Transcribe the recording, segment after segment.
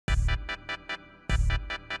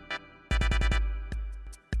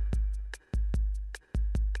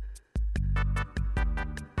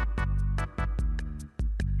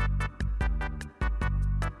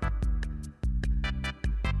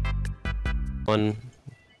One.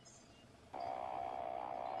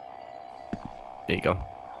 There you go.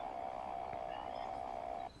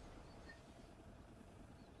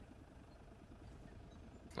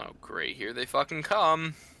 Oh great, here they fucking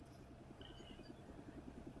come.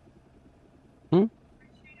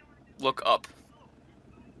 Look up.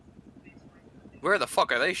 Where the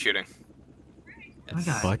fuck are they shooting? I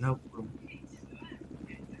got no clue.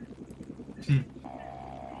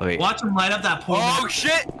 Wait. Watch him light up that pool. Oh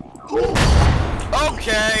shit!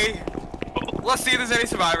 Okay. Let's see if there's any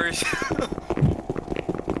survivors.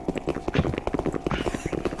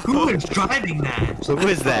 Who is driving that? So who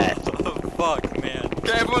is that? Oh, fuck, man.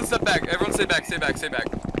 Okay, everyone step back. Everyone stay back. Stay back. Stay back.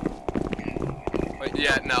 Wait,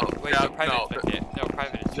 yeah, no. Wait, no, no, private. no. Okay. No,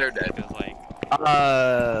 private is They're dead. Feels like.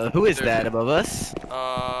 Who is that above us?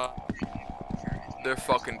 They're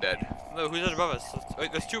fucking dead. No, who's that above us?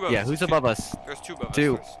 Wait, there's two above us. Yeah, who's above us? There's two above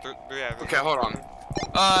Two. us. Yeah, Okay, hold on.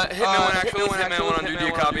 Hitman actually, Hitman 1 on, do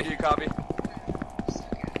you copy?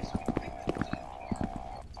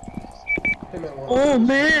 Oh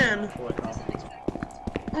man!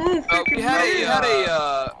 We had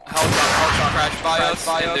a helicopter crash by us,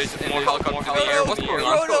 and there's more helicopters in the air. What's going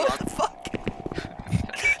on?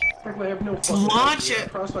 Frankly, I have no fucking Launch idea. it!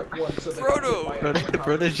 Prospect 1 said they Frodo! got hit by a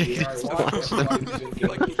Protege helicopter. just I watched launched it, them.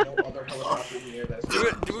 but there's no other helicopter in the air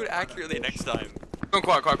that's- Do it accurately next time. Go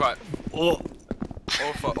quiet. Oh.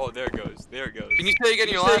 Oh fuck! Oh, there it goes. There it goes. Can you say again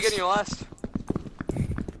your last?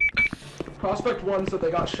 Prospect 1 said they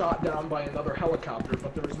got shot down by another helicopter,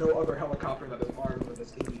 but there was no other helicopter that is armed with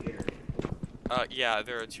this in the air. Yeah,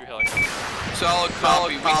 there are two helicopters. Solid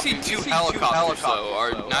copy. We see two helicopters though.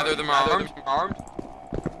 Are neither of them are armed?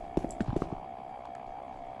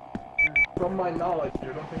 From my knowledge, I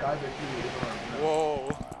don't think either Huey is armed. Whoa.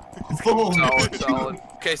 Solid.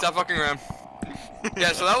 Okay, stop fucking around.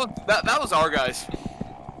 Yeah, so that was our guys.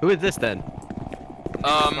 Who is this then?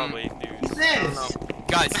 Probably news. Who's I don't this? know.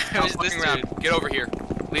 Guys, stop fucking around. Get over here.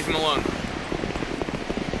 Leave him alone.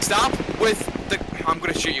 Stop with the. I'm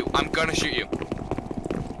gonna shoot you. I'm gonna shoot you.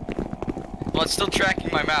 Well, it's still tracking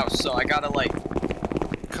my mouse, so I gotta like.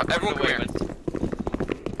 Everyone come here.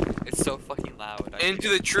 It's so fucking loud. Into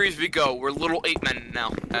the trees we go. We're little 8 men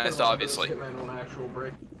now. That's obviously. Hitman 1 actual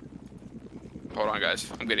break. Hold on, guys.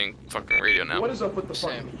 I'm getting fucking radio now. What is up with the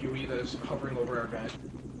fucking Huey that is hovering over our guys?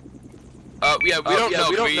 Yeah, we don't know.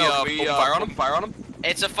 We fire on him.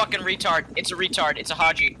 It's a fucking retard. It's a retard. It's a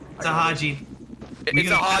Haji. It's a Haji. It's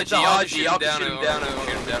a Haji. I'll shoot him down. Shoot him down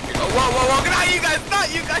here. Oh, whoa! Not you guys! Not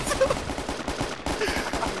you guys!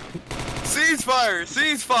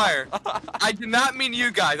 Ceasefire! I did not mean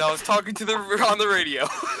you guys. I was talking to on the radio.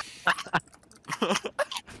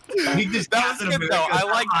 That was good though. I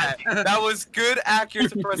like that. That was good,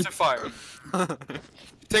 accurate, suppressive fire.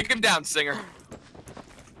 Take him down, Singer.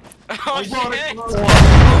 Oh shit!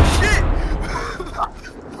 Oh shit!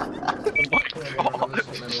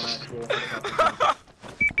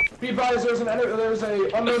 Be advised, there's a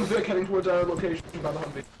unknown Vic heading towards our location by the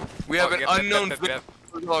Humvee. We have an unknown Vic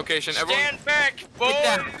location. Everyone, Stand back, get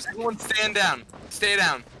down. boys! Everyone, stand down. Stay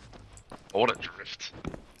down. What a drift.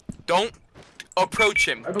 Don't approach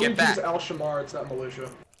him. I believe Get back. he's Al Shamar, it's that militia.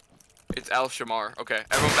 It's Al Shamar. Okay,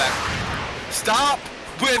 everyone back. Stop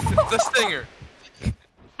with the Stinger.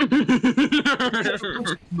 The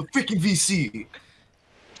freaking VC.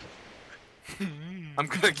 I'm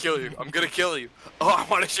gonna kill you. Oh, I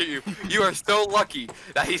wanna shoot you. You are so lucky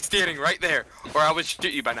that he's standing right there, or I would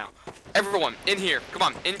shoot you by now. Everyone, in here. Come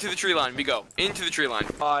on, into the tree line. We go. Into the tree line.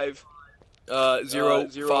 5, 0,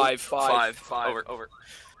 5, 5. Over.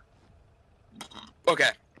 Okay.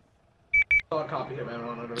 Copy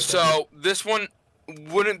Hitman 1. So, this one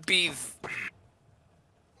wouldn't be...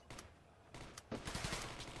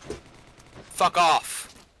 Fuck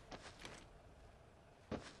off.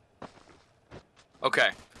 Okay.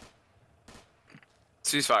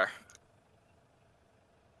 Ceasefire.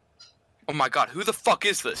 Oh my god, who the fuck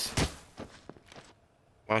is this?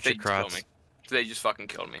 Watch They your just killed cross. me. They just fucking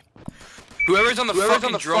killed me. Whoever's on the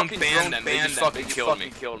fucking drone banned them. They just fucking killed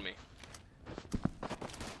me.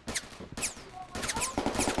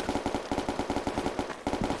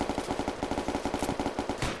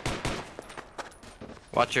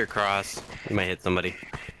 Watch your cross. You might hit somebody.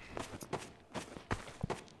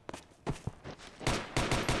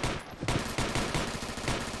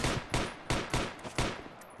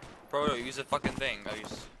 Bro, use a fucking thing. Oh,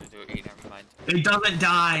 never mind. It doesn't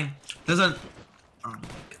die. Doesn't. Oh my god.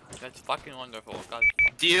 That's fucking wonderful. God.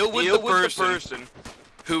 Deal with the person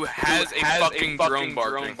who has a fucking drone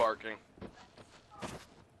barking.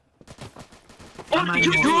 What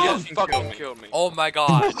You did you do? fucking killed me. Oh my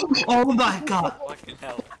god. Oh my god. Fucking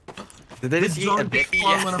hell. Did they just eat a Vic?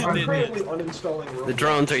 Spawn one of our I'm enemies. currently uninstalling Roblox. The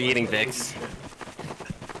drones are eating Vicks.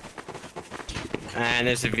 And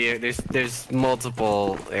there's a view. There's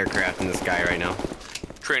multiple aircraft in the sky right now.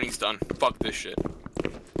 Training's done. Fuck this shit.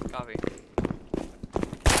 Copy.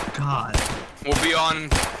 God. We'll be on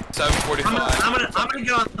 7:45. I'm gonna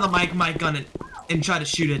get on the mic gun and try to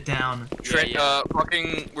shoot it down.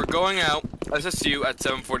 We're going out. SSU at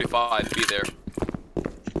 7:45. Be there.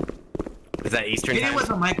 Is that Eastern Hit it time? with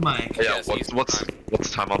a mic. Yeah, Yes, what's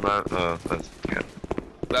time on that? Yeah.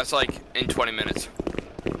 That's like in 20 minutes.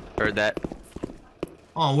 Heard that.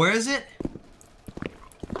 Oh, where is it?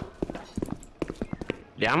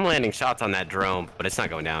 Yeah, I'm landing shots on that drone, but it's not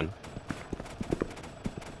going down.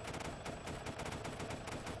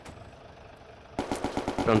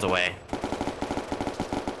 Drone's away.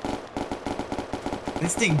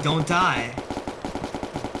 This thing don't die.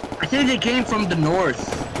 I think they came from the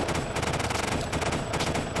north.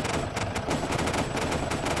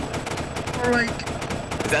 Or like,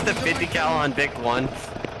 Is that the 50 cal on Vic 1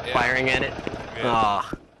 Yeah. firing at it? Yeah.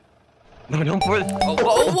 Ah. No, don't pour it. Oh,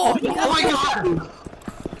 whoa, whoa! Oh my god!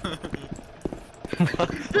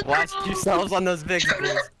 Watch yourselves on those Vics,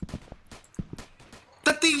 please.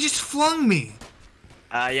 That thing just flung me.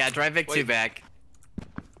 Yeah, drive Vic 2 Wait. back.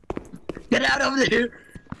 get out of there!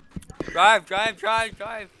 Drive! Hey,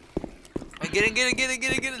 get in!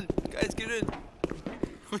 Guys, get in!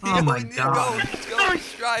 Oh my We need to God. go. Let's go.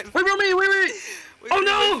 Let's drive. Wait for me, wait! Wait Oh, for me,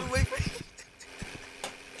 no! Wait for me.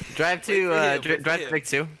 Drive to, drive to Vic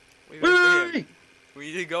 2. Wait Wait, for wait, him. wait! We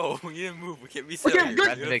need to go. We need to move. We can't be sitting Okay, here. good.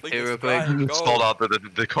 We gotta Vic flick 2 this real quick. drive. It's stalled out there.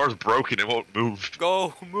 The car's broken. It won't move.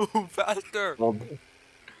 Go, move faster. Oh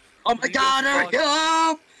my We god, just hurry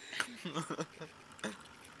up!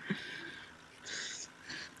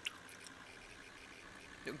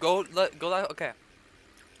 Go that. Okay.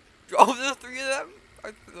 Oh, there's 3 of them. I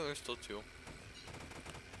think there's still 2. What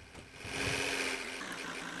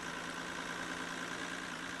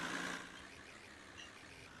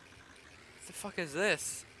the fuck is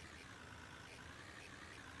this?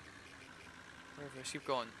 Whatever, let's keep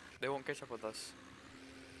going. They won't catch up with us.